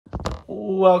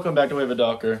Welcome back to Wave of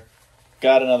Docker.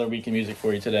 Got another week in music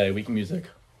for you today. Week in music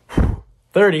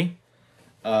 30.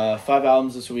 5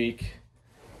 albums this week.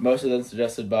 Most of them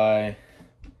suggested by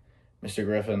Mr.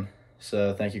 Griffin.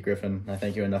 So thank you, Griffin. I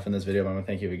thank you enough in this video, but I'm going to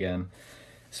thank you again.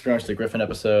 It's pretty much the Griffin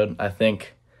episode. I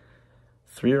think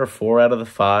 3 or 4 out of the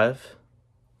 5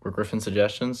 were Griffin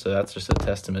suggestions. So that's just a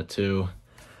testament to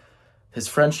his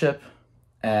friendship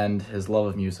and his love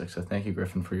of music. So thank you,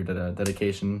 Griffin, for your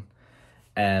dedication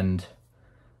and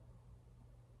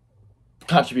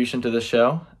contribution to this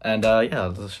show. And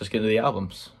yeah, let's just get into the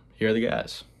albums. Here are the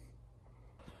guys.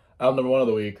 Album number 1 of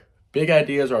the week, Big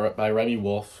Ideas by Remi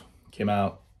Wolf. Came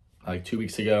out like 2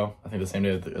 weeks ago. I think the same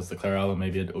day as the Claire album,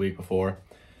 maybe a week before.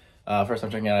 First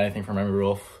time checking out anything from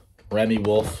Remi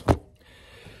Wolf.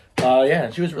 Yeah,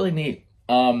 she was really neat.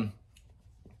 I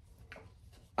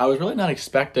was really not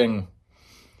expecting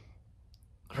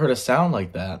her to sound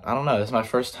like that. I don't know. This is my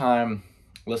first time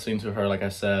listening to her, like I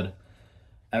said.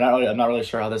 And I'm not really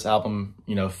sure how this album,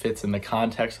 fits in the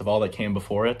context of all that came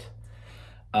before it.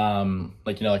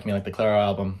 Like the Claire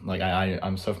album, like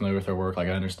I'm so familiar with her work, like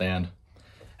I understand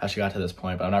how she got to this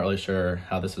point, but I'm not really sure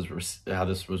how this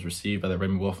was received by the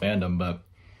Remi Wolf fandom, but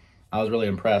I was really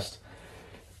impressed.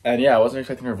 And yeah, I wasn't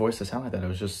expecting her voice to sound like that. It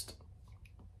was just,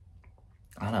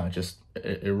 I don't know,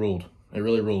 it ruled. It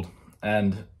really ruled.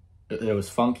 And it was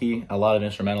funky, a lot of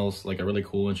instrumentals, like a lot of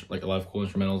cool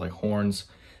instrumentals, like horns.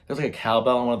 There was like a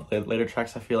cowbell on one of the later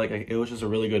tracks. I feel like it was just a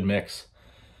really good mix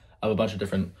of a bunch of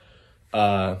different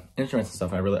instruments and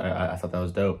stuff. And I thought that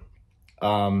was dope.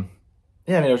 Yeah,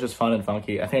 it was just fun and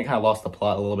funky. I think I kind of lost the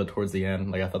plot a little bit towards the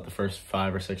end. Like I thought the first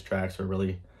 5 or 6 tracks were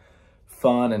really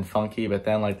fun and funky, but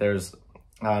then like there's,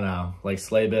 I don't know, like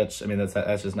Slay Bitch. I mean, that's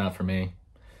just not for me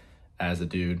as a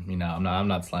dude. I'm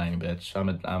not slaying bitch.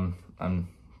 I'm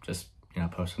just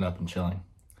posting up and chilling.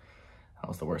 That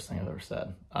was the worst thing I've ever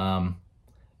said.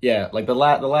 Yeah, like the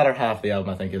latter half of the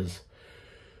album I think is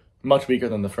much weaker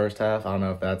than the first half. I don't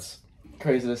know if that's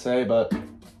crazy to say, but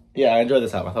yeah, I enjoyed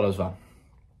this album. I thought it was fun.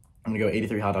 I'm gonna go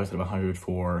 83 hot dogs out of 100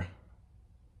 for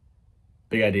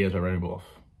Big Ideas by Remi Wolf.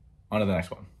 On to the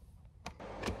next one.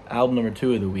 Album number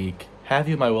 2 of the week, Have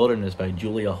You My Wilderness by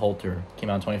Julia Holter. Came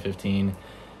out in 2015.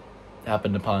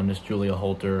 Happened upon Miss Julia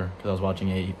Holter because I was watching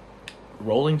a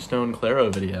Rolling Stone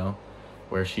Clairo video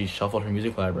where she shuffled her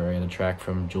music library and a track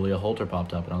from Julia Holter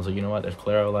popped up. And I was like, you know what? If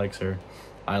Clairo likes her,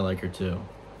 I like her too.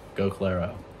 Go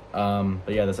Clairo.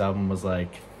 But yeah, this album was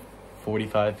like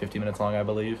 45, 50 minutes long, I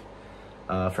believe.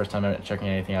 First time checking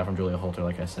anything out from Julia Holter,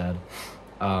 like I said.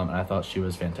 And I thought she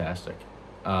was fantastic.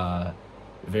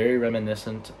 Very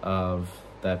reminiscent of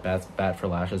that Bat for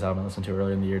Lashes album I listened to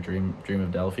earlier in the year, Dream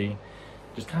of Delphi.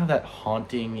 Just kind of that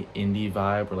haunting indie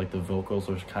vibe where like the vocals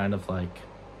was kind of like,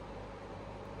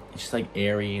 it's just like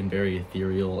airy and very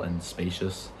ethereal and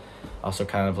spacious. Also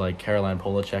kind of like Caroline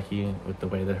Polachek-y with the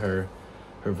way that her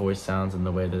voice sounds and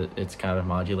the way that it's kind of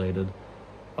modulated.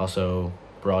 Also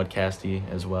broadcasty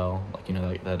as well, like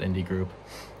like that indie group.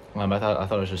 I thought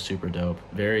it was just super dope.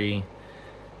 Very,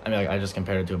 I just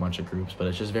compared it to a bunch of groups, but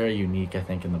it's just very unique, I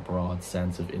think, in the broad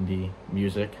sense of indie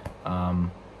music.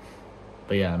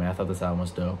 But yeah, I thought this album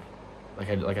was dope. Like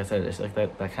I said, it's like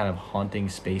that kind of haunting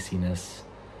spaciness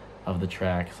of the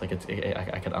tracks. Like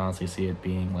I could honestly see it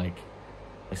being like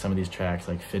some of these tracks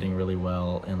like fitting really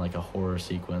well in like a horror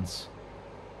sequence,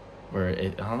 where I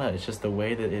don't know, it's just the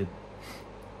way that it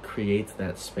creates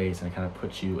that space and it kind of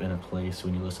puts you in a place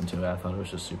when you listen to it. I thought it was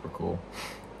just super cool.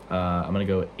 I'm gonna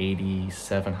go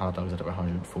 87 hot dogs out of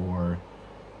 100 for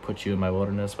Put You in My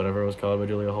Wilderness, whatever it was called, by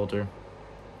Julia Holter.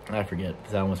 I forget.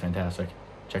 This album was fantastic.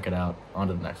 Check it out. On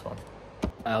to the next one.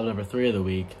 Album number 3 of the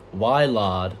week, Why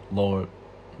Lord? I'm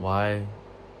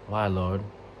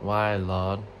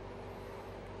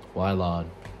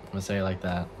gonna say it like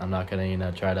that. I'm not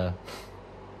gonna, try to,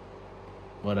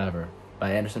 whatever.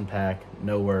 By Anderson .Paak,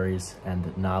 No Worries,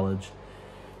 and Knowledge.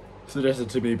 Suggested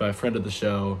to me by a friend of the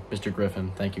show, Mr.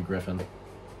 Griffin. Thank you, Griffin.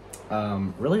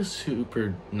 Really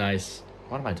super nice.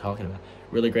 What am I talking about?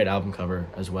 Really great album cover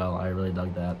as well. I really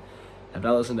dug that. I've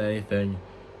not listened to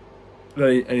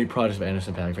any projects by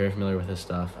Anderson .Paak. Very familiar with his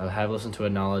stuff. I have listened to a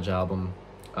Knowledge album.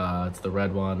 It's the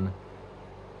red one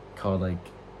called like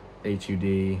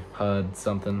HUD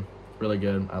something. Really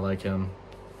good. I like him.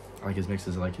 I like his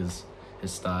mixes. I like his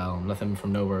style. Nothing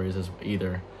from No Worries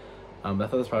either. I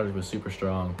thought this project was super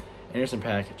strong. Anderson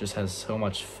 .Paak just has so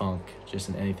much funk just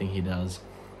in anything he does.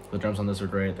 The drums on this were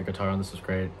great. The guitar on this was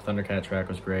great. Thundercat track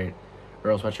was great.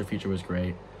 Earl's What's Your Future was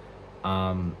great.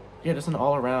 Yeah, just an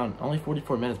all-around, only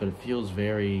 44 minutes, but it feels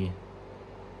very,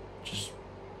 just,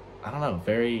 I don't know,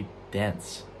 very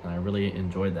dense. And I really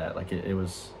enjoyed that. Like, it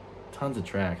was tons of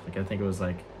tracks. Like, I think it was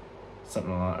like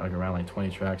something like around like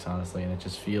 20 tracks, honestly, and it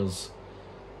just feels,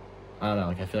 I don't know,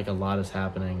 like I feel like a lot is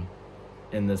happening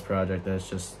in this project that's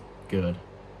just good.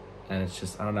 And it's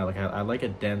just, I don't know, like I like a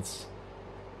dense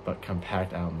but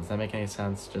compact album. Does that make any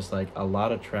sense? Just like a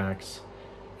lot of tracks.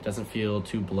 It doesn't feel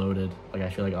too bloated. Like I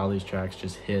feel like all these tracks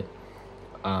just hit.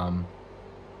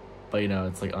 But you know,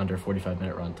 it's like under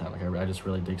 45-minute runtime. Like I just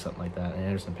really dig something like that. And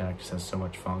Anderson .Paak just has so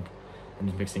much funk, and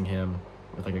just mixing him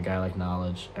with like a guy like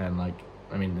Knowledge, and like,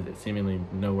 I mean, seemingly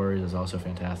No Worries is also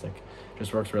fantastic.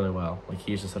 Just works really well. Like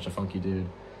he's just such a funky dude.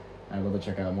 I'd love to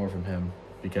check out more from him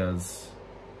because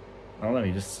I don't know,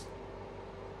 he's just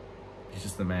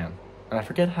the man. And I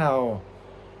forget how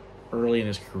early in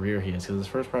his career he is, because his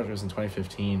first project was in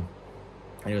 2015,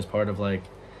 and he was part of like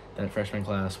that freshman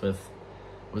class with.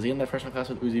 Was he in that freshman class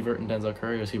with Uzi Vert and Denzel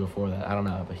Curry, or was he before that? I don't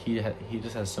know, but he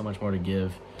just has so much more to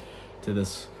give to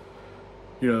this,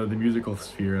 you know, the musical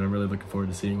sphere, and I'm really looking forward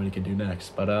to seeing what he can do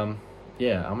next. But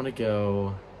yeah, I'm gonna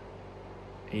go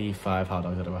 85 hot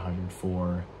dogs out of 100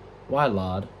 for Why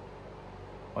Laud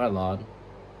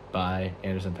by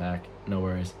Anderson .Paak, No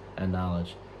Worries, and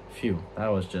Knowledge. Phew, that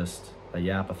was just a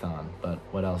yapathon, but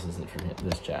what else is it from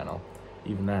this channel?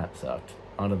 Even that sucked.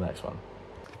 On to the next one.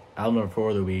 Album number 4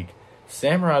 of the week.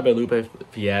 Samurai by Lupe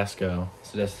Fiasco,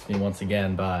 suggested to me once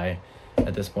again by,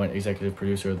 at this point, executive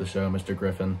producer of the show, Mr.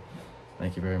 Griffin.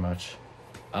 Thank you very much.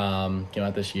 Came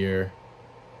out this year,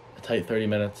 a tight 30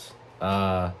 minutes.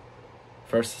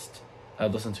 First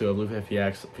I've listened to a Lupe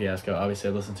Fiasco. Obviously,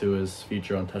 I listened to his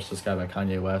feature on Touch the Sky by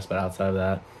Kanye West, but outside of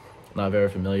that, not very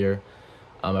familiar.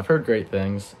 I've heard great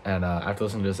things, and after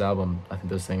listening to this album, I think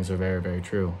those things are very, very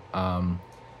true.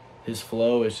 His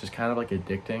flow is just kind of like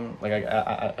addicting. Like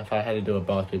I if I had to do a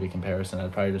Boss Baby comparison,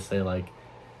 I'd probably just say like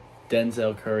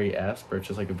Denzel Curry-esque, where it's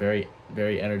just like a very,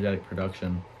 very energetic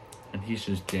production, and he's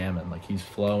just jamming. Like he's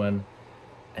flowing,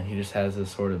 and he just has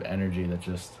this sort of energy that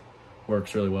just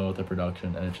works really well with the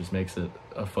production, and it just makes it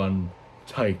a fun,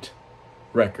 tight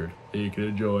record that you can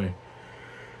enjoy.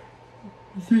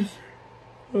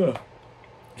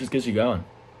 Just gets you going.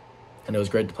 And it was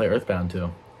great to play Earthbound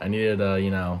too. I needed you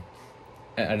know,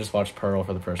 I just watched Pearl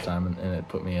for the first time, and it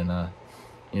put me in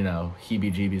you know,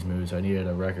 heebie-jeebies mood, so I needed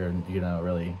a record, you know,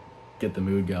 really get the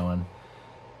mood going,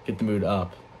 get the mood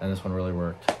up, and this one really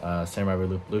worked. Samurai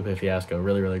by Lupe Fiasco,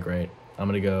 really, really great. I'm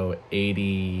gonna go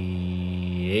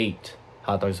 88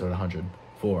 hot dogs out of 100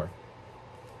 for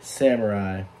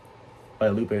Samurai by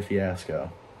Lupe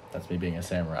Fiasco. That's me being a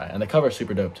samurai. And the cover's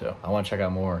super dope too. I want to check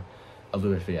out more of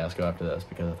Lupe Fiasco after this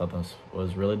because I thought this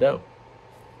was really dope.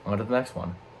 On to the next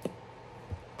one.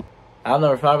 Album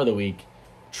number 5 of the week,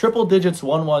 Triple Digits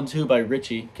 112 by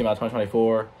Richie. Came out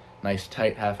 2024. Nice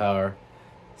tight half hour.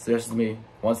 Suggested to me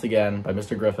once again by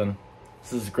Mr. Griffin.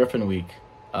 This is Griffin week.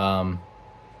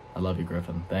 I love you,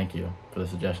 Griffin. Thank you for the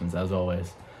suggestions as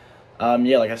always.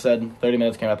 Yeah, like I said, 30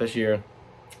 minutes, came out this year.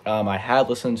 I had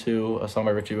listened to a song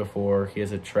by Richie before. He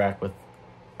has a track with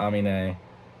Amine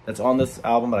that's on this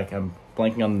album, but I'm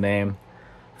blanking on the name.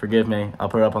 Forgive me. I'll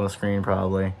put it up on the screen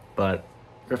probably. But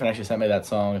Griffin actually sent me that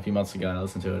song a few months ago, and I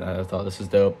listened to it. I thought, this is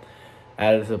dope.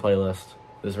 Added it to the playlist.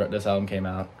 This album came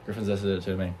out. Griffin suggested it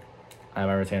to me. I have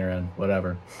my retainer in.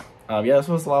 Whatever. Yeah, this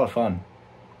was a lot of fun.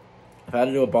 If I had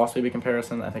to do a Boss Baby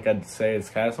comparison, I think I'd say it's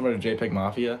kind of similar to JPEG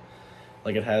Mafia.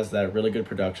 Like, it has that really good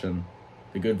production,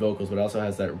 the good vocals, but also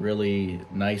has that really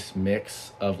nice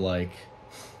mix of, like,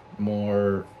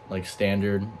 more, like,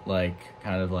 standard, like,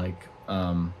 kind of, like,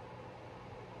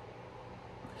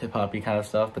 hip-hop-y kind of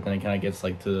stuff, but then it kind of gets,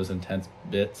 like, to those intense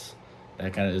bits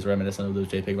that kind of is reminiscent of those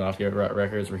JPEG Mafia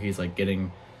records where he's, like,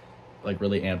 getting, like,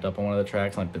 really amped up on one of the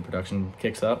tracks, and, like, the production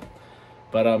kicks up.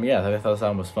 But, yeah, I thought this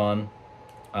album was fun.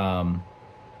 A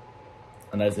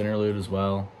nice interlude as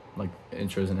well. Like,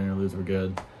 intros and interludes were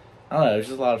good. I don't know, it was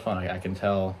just a lot of fun. I can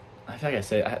tell. I feel like I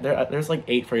say, there's like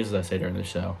 8 phrases I say during this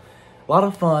show. A lot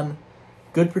of fun,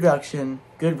 good production,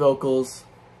 good vocals.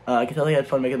 I can tell he had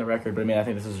fun making the record, but I mean, I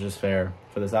think this is just fair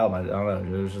for this album. I don't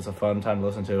know, it was just a fun time to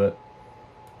listen to it,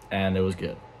 and it was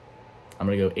good. I'm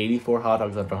going to go 84 hot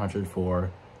dogs out of 100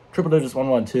 for Triple Digits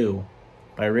 112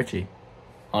 by Richie.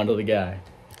 On to the guy.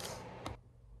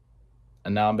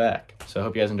 And now I'm back. So I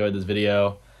hope you guys enjoyed this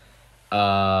video.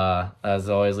 As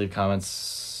always, leave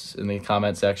comments in the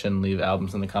comment section, leave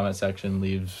albums in the comment section,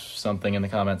 leave something in the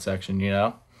comment section, you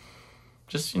know?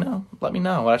 Just, you know, let me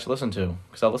know what I should listen to,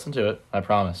 because I'll listen to it, I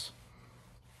promise.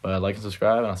 But like and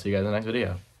subscribe, and I'll see you guys in the next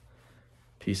video.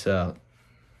 Peace out.